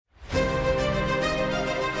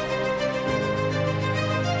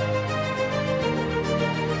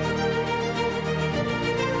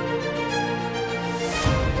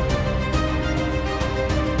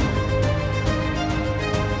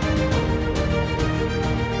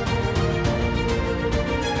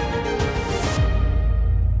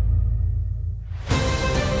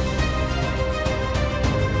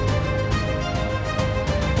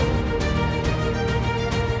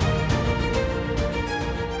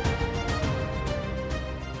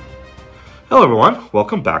Hello everyone,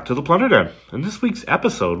 welcome back to the Plunder Den. In this week's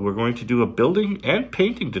episode, we're going to do a building and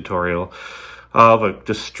painting tutorial of a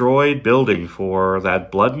destroyed building for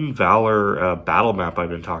that Blood Valor battle map I've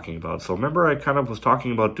been talking about. So remember I kind of was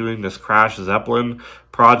talking about doing this Crash Zeppelin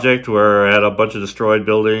project where I had a bunch of destroyed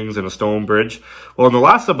buildings and a stone bridge. Well, in the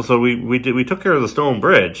last episode we took care of the stone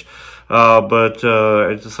bridge, but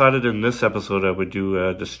I decided in this episode I would do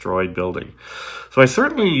a destroyed building. So I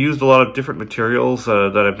certainly used a lot of different materials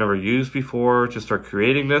that I've never used before to start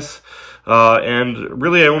creating this. And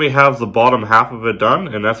really I only have the bottom half of it done,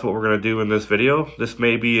 and that's what we're going to do in this video. This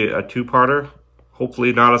may be a two-parter,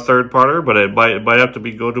 hopefully not a third-parter, but it might have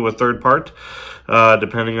to go to a third part,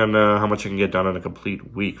 depending on how much I can get done in a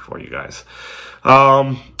complete week for you guys.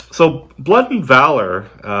 So Blood and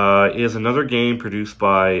Valor is another game produced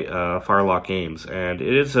by Firelock Games, and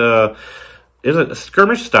it is a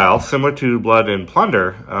skirmish style similar to Blood and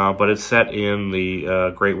Plunder, but it's set in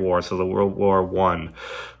the Great War, so the World War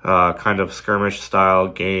I kind of skirmish style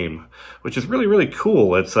game, which is really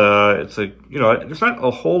cool. It's a there's not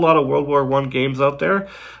a whole lot of World War I games out there,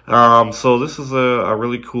 so this is a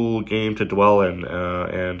really cool game to dwell in,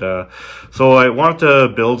 so I wanted to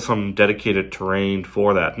build some dedicated terrain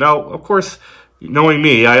for that. Now, of course, knowing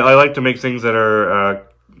me, I like to make things that are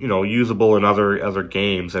usable in other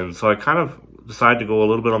games, and so I kind of decided to go a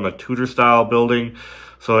little bit on the Tudor style building.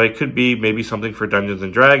 So it could be maybe something for Dungeons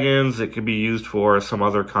and Dragons. It could be used for some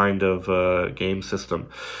other kind of game system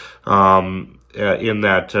in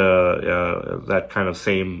that kind of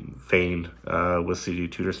same vein with the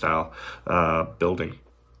Tudor style building.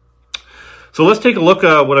 So let's take a look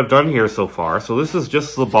at what I've done here so far. So this is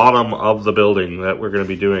just the bottom of the building that we're going to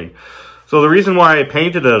be doing. So the reason why I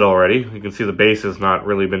painted it already, you can see the base has not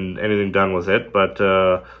really been anything done with it, but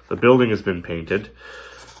the building has been painted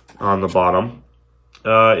on the bottom,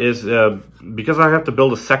 is because I have to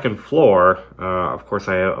build a second floor. Of course,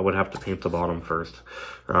 I would have to paint the bottom first,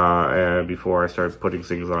 and before I start putting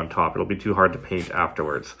things on top. It'll be too hard to paint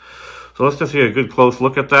afterwards. So let's just get a good close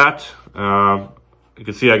look at that. You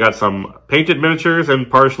can see I got some painted miniatures and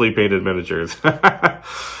partially painted miniatures.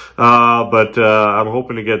 But I'm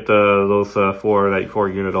hoping to get those four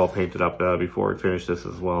unit all painted up before we finish this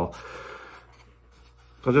as well.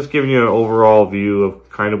 So just giving you an overall view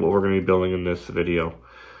of kind of what we're going to be building in this video.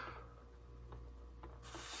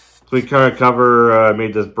 So we kind of cover,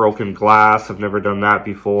 made this broken glass. I've never done that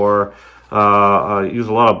before. I use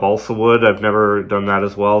a lot of balsa wood. I've never done that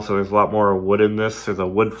as well. So there's a lot more wood in this. There's a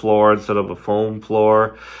wood floor instead of a foam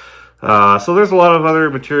floor. So there's a lot of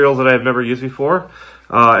other materials that I've never used before.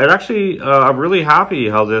 And actually, I'm really happy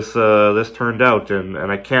how this turned out, and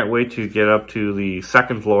I can't wait to get up to the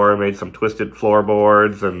second floor. I made some twisted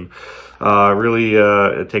floorboards and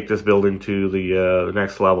really take this building to the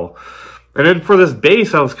next level. And then for this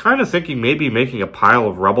base, I was kind of thinking maybe making a pile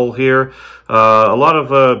of rubble here. A lot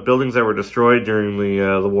of buildings that were destroyed during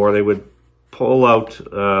the war, they would pull out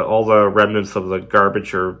all the remnants of the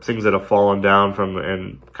garbage or things that have fallen down from,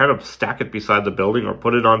 and kind of stack it beside the building or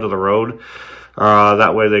put it onto the road.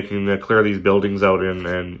 That way they can clear these buildings out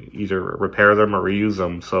and either repair them or reuse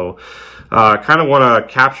them. So I kind of want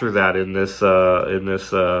to capture that in this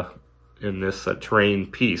terrain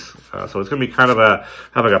piece. So it's going to be kind of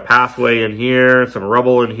having a pathway in here, some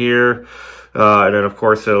rubble in here, and then of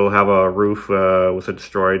course it'll have a roof with a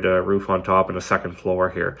destroyed roof on top and a second floor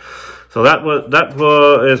here. So that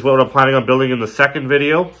is what I'm planning on building in the second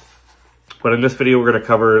video. But in this video, we're going to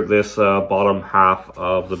cover this bottom half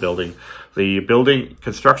of the building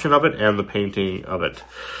construction of it and the painting of it.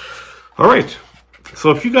 All right. So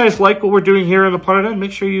if you guys like what we're doing here in the Plunder Den,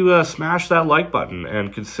 make sure you smash that like button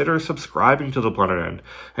and consider subscribing to the Plunder Den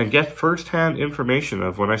and get first-hand information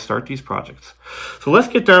of when I start these projects. So let's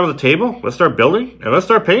get down to the table, let's start building, and let's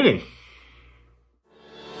start painting.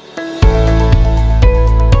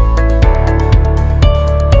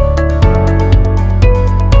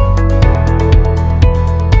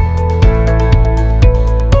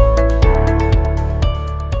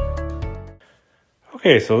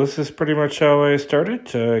 Okay, so this is pretty much how I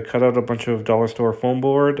started. I cut out a bunch of dollar store foam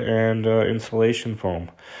board and insulation foam.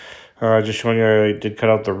 Just showing you I did cut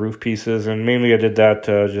out the roof pieces, and mainly I did that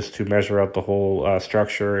just to measure out the whole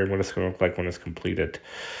structure and what it's going to look like when it's completed.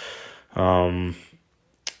 And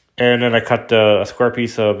then I cut a square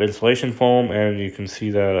piece of insulation foam, and you can see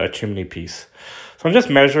a chimney piece. So I'm just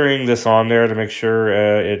measuring this on there to make sure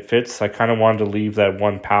it fits. I kind of wanted to leave that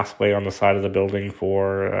one pathway on the side of the building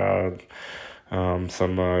for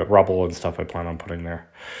some rubble and stuff I plan on putting there.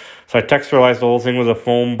 So I texturized the whole thing with a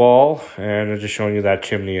foam ball, and I'm just showing you that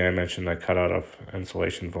chimney I mentioned I cut out of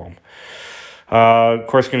insulation foam. Of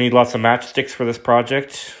course, going to need lots of matchsticks for this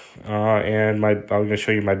project. and I'm going to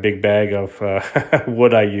show you my big bag of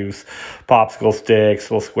wood I use. Popsicle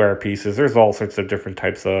sticks, little square pieces. There's all sorts of different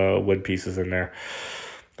types of wood pieces in there.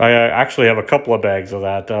 I actually have a couple of bags of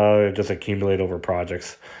that, just accumulate over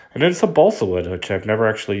projects. And then some balsa wood, which I've never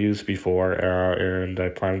actually used before, and I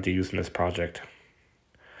plan to use in this project.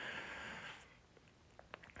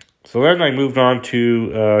 So then I moved on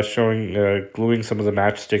to gluing some of the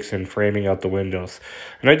matchsticks and framing out the windows.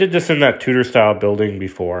 And I did this in that Tudor-style building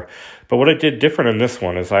before. But what I did different in this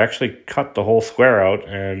one is I actually cut the whole square out,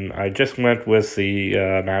 and I just went with the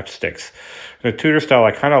matchsticks. In the Tudor style,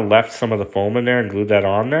 I kind of left some of the foam in there and glued that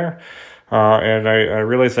on there. And I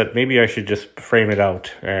realized that maybe I should just frame it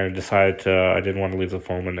out, and decided I didn't want to leave the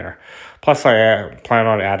foam in there. Plus, I plan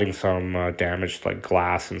on adding some damaged like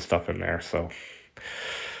glass and stuff in there. So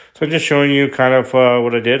I'm just showing you kind of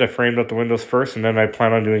what I did. I framed out the windows first, and then I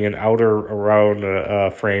plan on doing an outer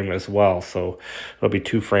around frame as well. So there'll be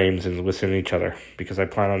two frames within each other, because I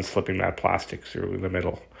plan on slipping that plastic through the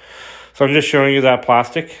middle. So I'm just showing you that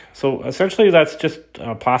plastic. So essentially that's just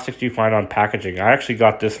plastic you find on packaging. I actually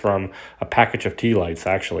got this from a package of tea lights,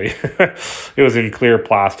 actually. It was in clear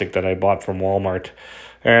plastic that I bought from Walmart.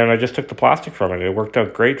 And I just took the plastic from it. It worked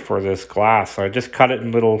out great for this glass. I just cut it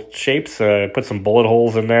in little shapes, put some bullet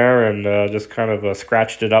holes in there, and just kind of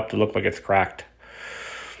scratched it up to look like it's cracked.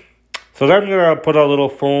 So then I'm going to put a little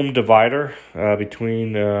foam divider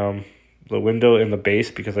between the window and the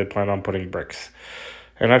base, because I plan on putting bricks.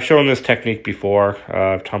 And I've shown this technique before.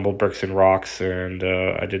 I've tumbled bricks and rocks, and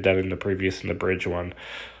I did that in the bridge one.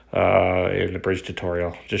 In the bridge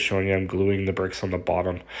tutorial, just showing you I'm gluing the bricks on the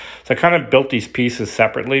bottom. So I kind of built these pieces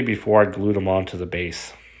separately before I glued them onto the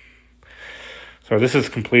base. So this is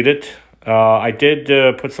completed. I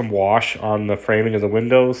did put some wash on the framing of the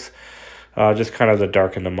windows, just kind of to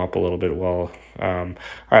darken them up a little bit. Well,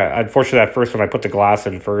 unfortunately at first when I put the glass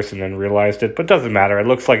in first and then realized it, but it doesn't matter. It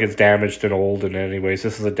looks like it's damaged and old, and anyways,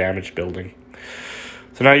 this is a damaged building.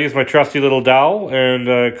 So now I used my trusty little dowel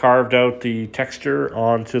and carved out the texture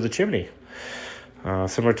onto the chimney,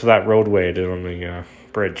 similar to that roadway I did on the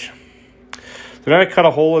bridge. So then I cut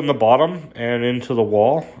a hole in the bottom and into the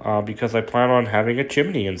wall, because I plan on having a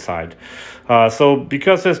chimney inside. So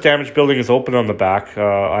because this damaged building is open on the back,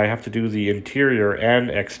 I have to do the interior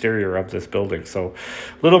and exterior of this building. So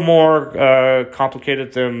a little more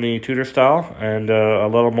complicated than the Tudor style, and a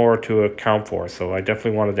little more to account for. So I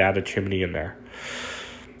definitely wanted to add a chimney in there.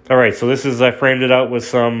 All right, so this is, I framed it out with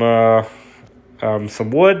some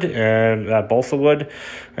wood and balsa wood,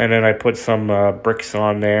 and then I put some bricks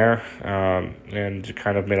on there, and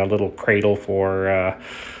kind of made a little cradle for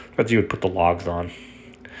that you would put the logs on.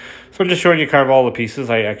 So I'm just showing you kind of all the pieces.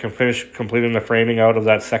 I can finish completing the framing out of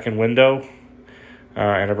that second window,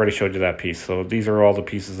 and I've already showed you that piece. So these are all the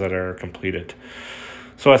pieces that are completed.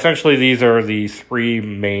 So essentially these are the three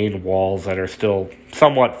main walls that are still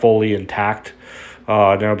somewhat fully intact.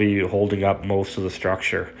 They'll be holding up most of the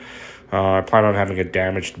structure. I plan on having it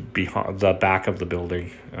damaged behind the back of the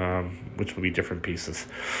building, which will be different pieces.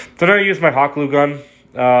 Then I use my hot glue gun.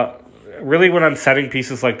 Really, when I'm setting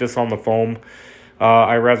pieces like this on the foam,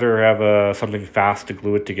 I rather have something fast to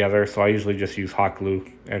glue it together. So I usually just use hot glue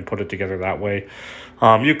and put it together that way.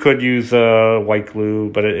 You could use white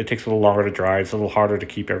glue, but it takes a little longer to dry. It's a little harder to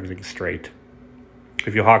keep everything straight.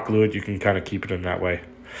 If you hot glue it, you can kind of keep it in that way.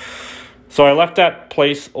 So I left that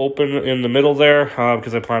place open in the middle there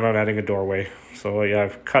because I plan on adding a doorway. So yeah,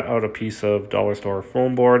 I've cut out a piece of dollar store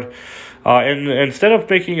foam board. And instead of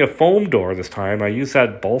making a foam door this time, I used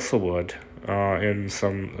that balsa wood and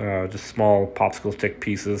some just small popsicle stick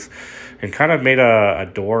pieces, and kind of made a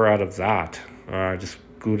door out of that. I just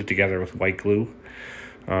glued it together with white glue,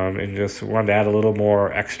 and just wanted to add a little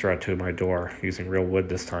more extra to my door using real wood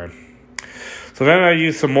this time. So then I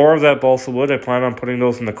used some more of that balsa wood. I plan on putting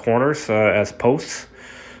those in the corners as posts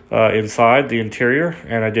inside the interior,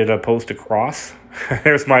 and I did a post across.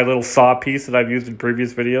 There's my little saw piece that I've used in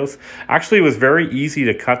previous videos. Actually, it was very easy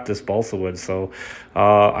to cut this balsa wood, so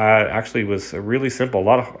it was really simple,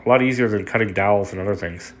 a lot easier than cutting dowels and other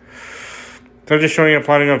things. So I'm just showing you, I'm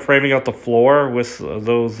planning on framing out the floor with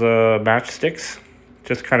those matchsticks,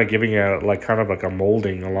 just kind of giving kind of like a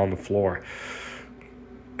molding along the floor.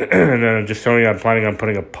 And then I'm just showing you, I'm planning on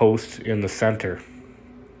putting a post in the center,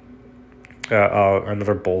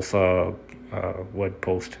 another balsa wood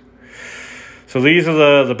post. So these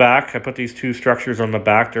are the back. I put these two structures on the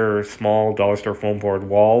back. They're small dollar store foam board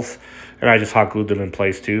walls, and I just hot glued them in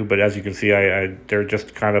place too. But as you can see, they're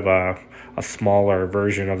just kind of a smaller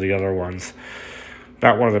version of the other ones,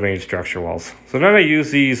 not one of the main structure walls. So then I use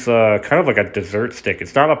these kind of like a dessert stick.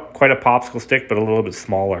 It's not quite a popsicle stick, but a little bit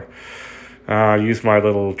smaller. Used my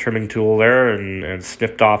little trimming tool there and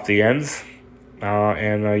snipped off the ends.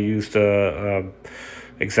 And I used a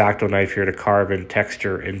X-Acto knife here to carve in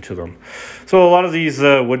texture into them. So a lot of these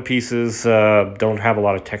wood pieces don't have a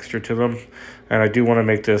lot of texture to them. And I do want to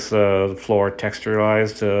make this floor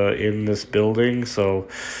texturized in this building. So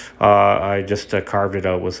I just carved it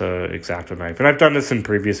out with a X-Acto knife. And I've done this in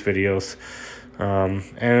previous videos.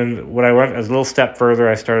 And when I went a little step further,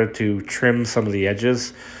 I started to trim some of the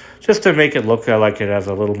edges, just to make it look like it has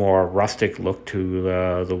a little more rustic look to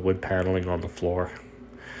the wood paneling on the floor.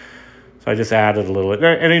 So I just added a little,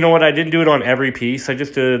 and you know what? I didn't do it on every piece. I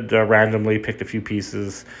just did randomly picked a few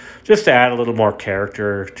pieces, just to add a little more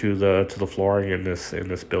character to the flooring in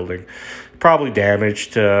this building. Probably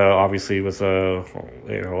damaged, obviously, with all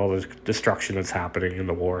the destruction that's happening in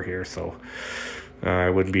the war here. So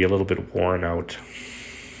it would be a little bit worn out.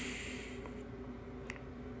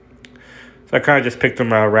 So I kind of just picked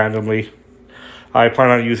them randomly. I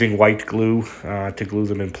plan on using white glue to glue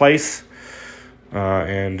them in place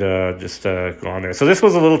and just go on there. So this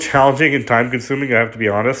was a little challenging and time-consuming, I have to be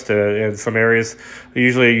honest. In some areas,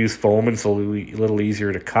 usually I use foam, and it's a little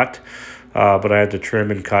easier to cut. But I had to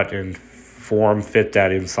trim and cut and fit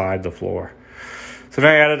that inside the floor. So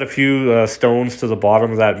then I added a few stones to the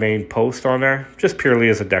bottom of that main post on there, just purely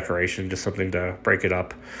as a decoration, just something to break it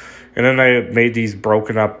up. And then I made these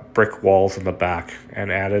broken up brick walls in the back and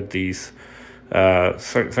added these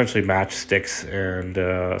essentially matchsticks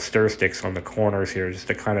and stir sticks on the corners here, just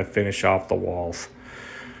to kind of finish off the walls.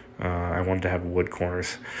 I wanted to have wood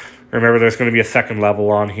corners. Remember, there's going to be a second level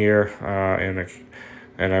on here,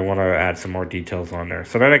 and I want to add some more details on there.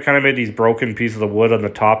 So then I kind of made these broken pieces of wood on the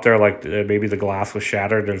top there, like maybe the glass was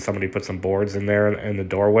shattered and somebody put some boards in there in the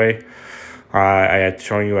doorway. I had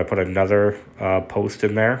shown you I put another post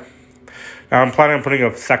in there. Now I'm planning on putting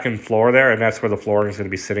a second floor there, and that's where the flooring is going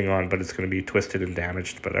to be sitting on, but it's going to be twisted and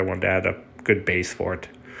damaged, but I wanted to add a good base for it.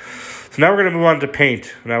 So now we're going to move on to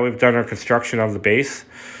paint. Now we've done our construction of the base.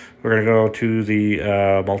 We're going to go to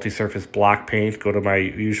the multi-surface black paint, go to my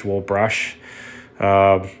usual brush,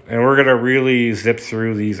 and we're going to really zip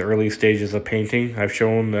through these early stages of painting. I've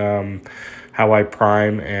shown how I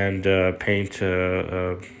prime and paint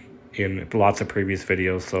in lots of previous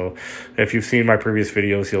videos, so if you've seen my previous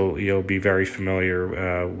videos, you'll be very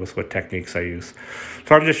familiar with what techniques I use.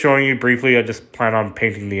 So I'm just showing you briefly. I just plan on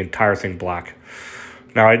painting the entire thing black.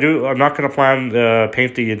 Now I'm not going to plan to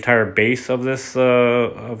paint the entire base of this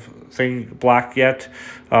thing black yet,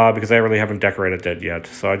 because I really haven't decorated it yet.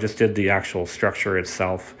 So I just did the actual structure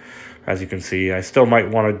itself. As you can see, I still might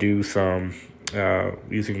want to do some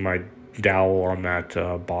using my dowel on that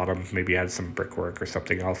bottom, maybe add some brickwork or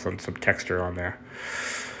something else and some texture on there.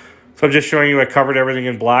 So I'm just showing you I covered everything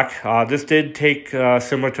in black. This did take,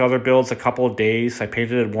 similar to other builds, a couple of days. I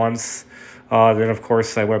painted it once. Then, of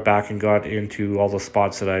course, I went back and got into all the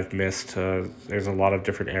spots that I've missed. There's a lot of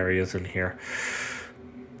different areas in here.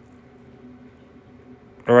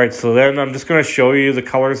 All right, so then I'm just going to show you the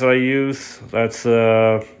colors that I use. That's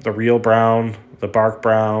the real brown, the bark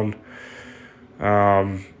brown,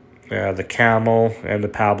 the camel, and the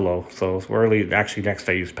Pablo. So really, actually, next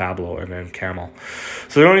I use Pablo and then camel.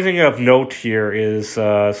 So the only thing of note here is,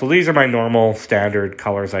 so these are my normal standard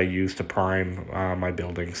colors I use to prime my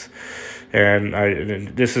buildings.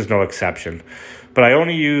 And this is no exception. But I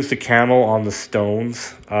only use the camel on the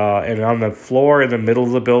stones. And on the floor in the middle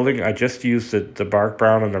of the building, I just use the bark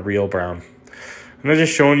brown and the real brown. And I'm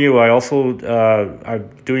just showing you, I also, I'm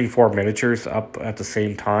doing 4 miniatures up at the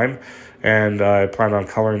same time. And I plan on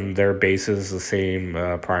coloring their bases the same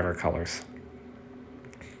primer colors.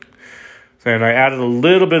 And I added a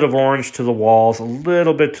little bit of orange to the walls, a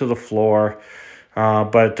little bit to the floor.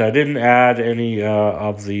 But I didn't add any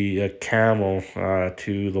of the camel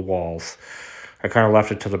to the walls. I kind of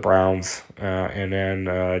left it to the browns, and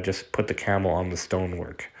then just put the camel on the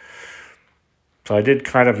stonework. So I did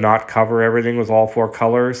kind of not cover everything with all 4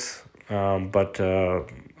 colors, but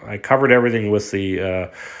I covered everything with the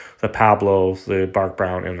Pablo, the bark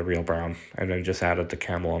brown, and the real brown, and then just added the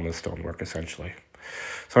camel on the stonework, essentially.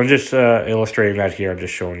 So I'm just illustrating that here. I'm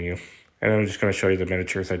just showing you. And I'm just going to show you the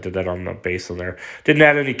miniatures. I did that on the base on there. Didn't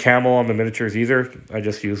add any camel on the miniatures either. I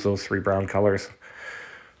just used those 3 brown colors.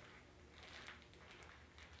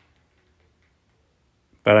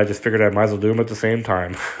 But I just figured I might as well do them at the same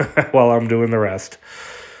time while I'm doing the rest.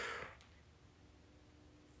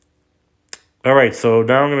 All right, so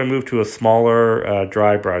now I'm going to move to a smaller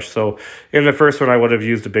dry brush. So in the first one, I would have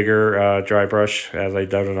used a bigger dry brush, as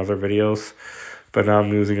I've done in other videos. But now I'm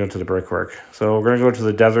moving into the brickwork. So we're going to go to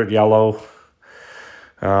the desert yellow,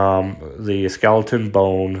 the skeleton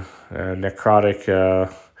bone, necrotic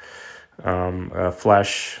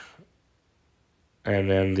flesh, and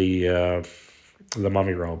then the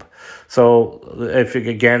mummy robe. So if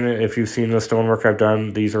you've seen the stonework I've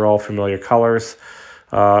done, these are all familiar colors.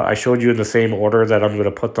 I showed you in the same order that I'm going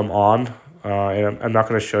to put them on, and I'm not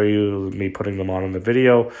going to show you me putting them on in the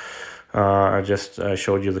video. I just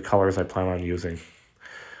showed you the colors I plan on using.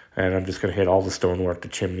 And I'm just going to hit all the stonework, the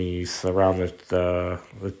chimneys, around the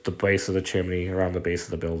base of the chimney, around the base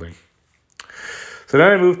of the building. So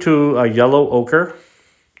then I moved to a yellow ochre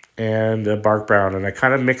and a bark brown, and I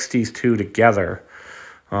kind of mixed these two together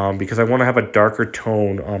because I want to have a darker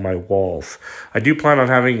tone on my walls. I do plan on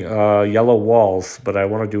having yellow walls, but I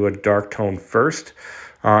want to do a dark tone first,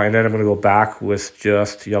 and then I'm going to go back with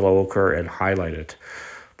just yellow ochre and highlight it.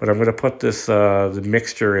 But I'm going to put this the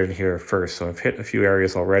mixture in here first. So I've hit a few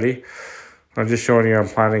areas already. I'm just showing you I'm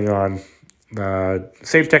planning on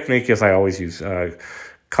same technique as I always use.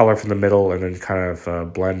 Color from the middle and then kind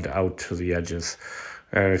of blend out to the edges.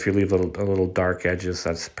 And if you leave a little dark edges,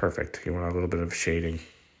 that's perfect. You want a little bit of shading.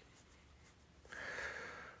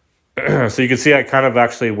 So you can see I kind of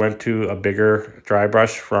actually went to a bigger dry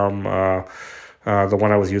brush from the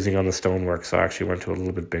one I was using on the stonework. So I actually went to a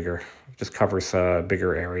little bit bigger. Just covers a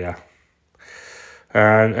bigger area.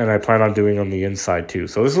 And I plan on doing on the inside too.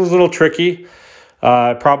 So this was a little tricky.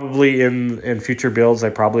 Probably in future builds,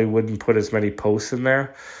 I probably wouldn't put as many posts in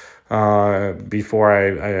there before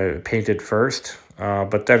I painted first.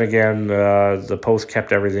 But then again, the post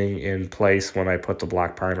kept everything in place when I put the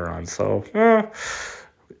black primer on. So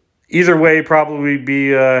either way,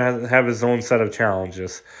 probably have his own set of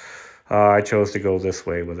challenges. I chose to go this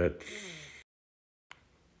way with it.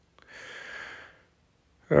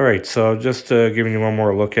 All right, so just giving you one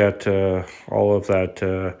more look at all of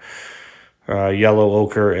that yellow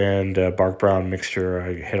ochre and bark brown mixture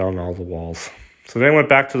I hit on all the walls. So then I went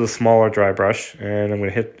back to the smaller dry brush, and I'm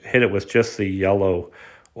going to hit it with just the yellow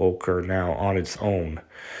ochre now on its own.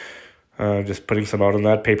 Just putting some out on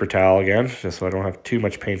that paper towel again, just so I don't have too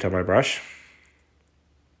much paint on my brush.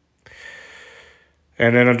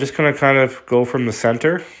 And then I'm just going to kind of go from the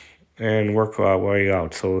center and work our way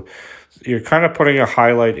out. So you're kind of putting a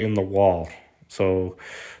highlight in the wall. So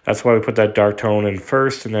that's why we put that dark tone in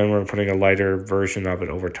first, and then we're putting a lighter version of it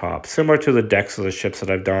over top. Similar to the decks of the ships that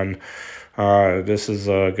I've done, this is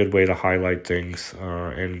a good way to highlight things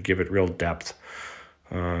and give it real depth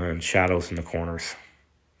and shadows in the corners.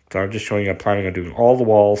 So I'm just showing you I'm planning on doing all the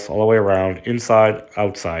walls, all the way around, inside,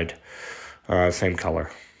 outside, same color.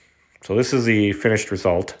 So this is the finished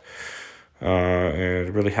result.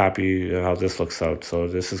 And really happy how this looks out. So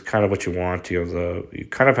this is kind of what you want. You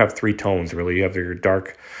kind of have three tones really. You have your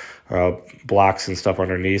dark blacks and stuff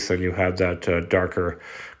underneath, and you have that darker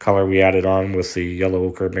color we added on with the yellow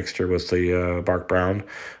ochre mixture with the bark brown,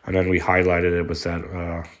 and then we highlighted it with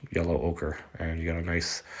that yellow ochre, and you got a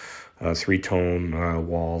nice three-tone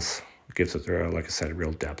walls. It gives it, like I said,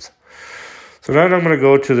 real depth. So now I'm going to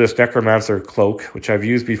go to this Necromancer cloak, which I've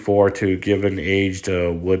used before to give an aged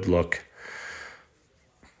wood look.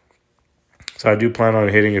 So I do plan on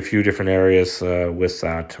hitting a few different areas with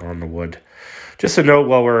that on the wood. Just a note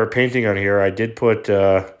while we're painting on here, I did put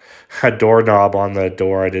a doorknob on the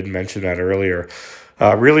door. I didn't mention that earlier.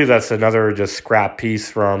 Really, that's another just scrap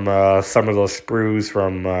piece from some of those sprues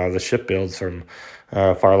from the ship builds from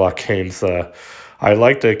Firelock Games. I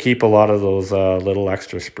like to keep a lot of those little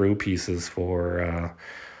extra sprue pieces for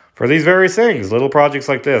these various things, little projects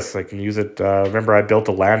like this. I can use it. Remember, I built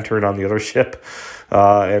a lantern on the other ship,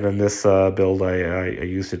 and in this build, I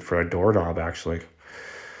used it for a doorknob, actually.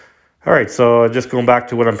 All right, so just going back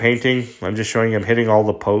to what I'm painting, I'm just showing you I'm hitting all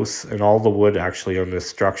the posts and all the wood, actually, on this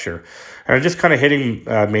structure. And I'm just kind of hitting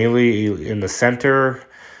mainly in the center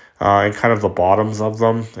and kind of the bottoms of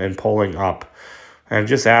them and pulling up. And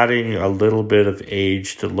just adding a little bit of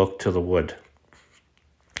aged look to the wood.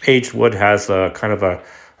 Aged wood has a kind of a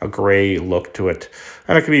gray look to it.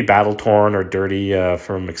 And it can be battle-torn or dirty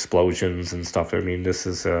from explosions and stuff. I mean, this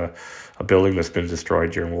is a building that's been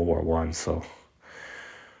destroyed during World War I.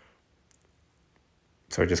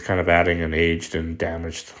 So just kind of adding an aged and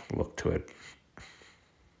damaged look to it.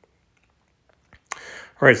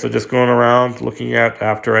 All right, so just going around looking at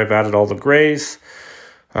after I've added all the grays.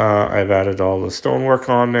 I've added all the stonework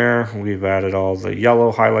on there. We've added all the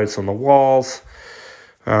yellow highlights on the walls.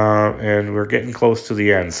 And we're getting close to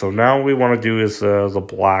the end. So now what we want to do is the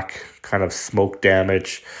black kind of smoke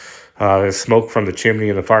damage. There's smoke from the chimney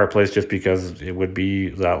and the fireplace just because it would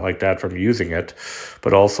be like that from using it.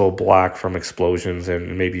 But also black from explosions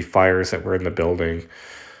and maybe fires that were in the building.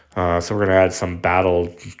 So we're going to add some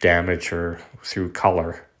battle damage or through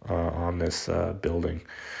color on this building.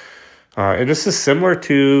 And this is similar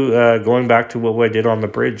to going back to what I did on the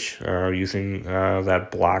bridge, using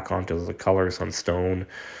that black onto the colors on stone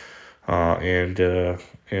and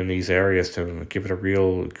in these areas to give it a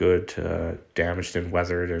real good damaged and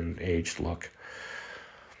weathered and aged look.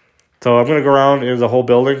 So I'm going to go around in the whole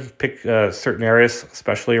building, pick certain areas,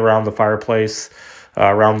 especially around the fireplace,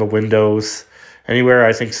 around the windows, anywhere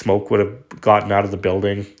I think smoke would have gotten out of the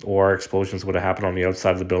building or explosions would have happened on the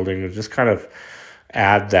outside of the building, and just kind of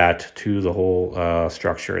add that to the whole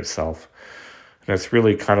structure itself. And that's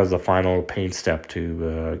really kind of the final paint step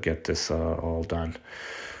to get this all done.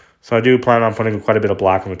 So I do plan on putting quite a bit of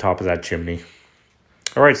black on the top of that chimney.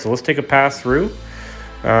 All right, so let's take a pass through.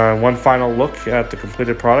 One final look at the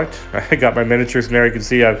completed product. I got my miniatures in there. You can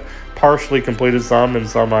see I've partially completed some and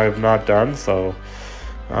some I have not done. So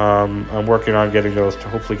I'm working on getting those to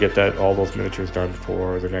hopefully get all those miniatures done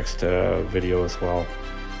for the next video as well.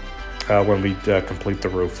 When we complete the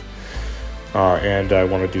roof. And I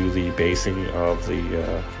want to do the basing of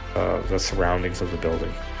the surroundings of the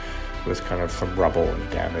building with kind of some rubble and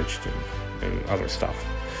damaged and other stuff.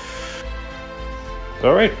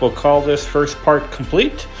 All right, we'll call this first part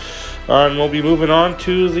complete, and we'll be moving on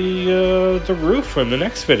to the roof in the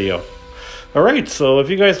next video. All right, so if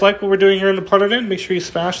you guys like what we're doing here in the Plunder Den, make sure you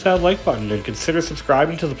smash that like button and consider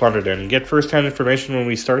subscribing to the Plunder Den and get first-hand information when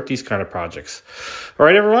we start these kind of projects. All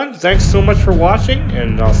right, everyone, thanks so much for watching,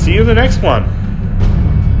 and I'll see you in the next one.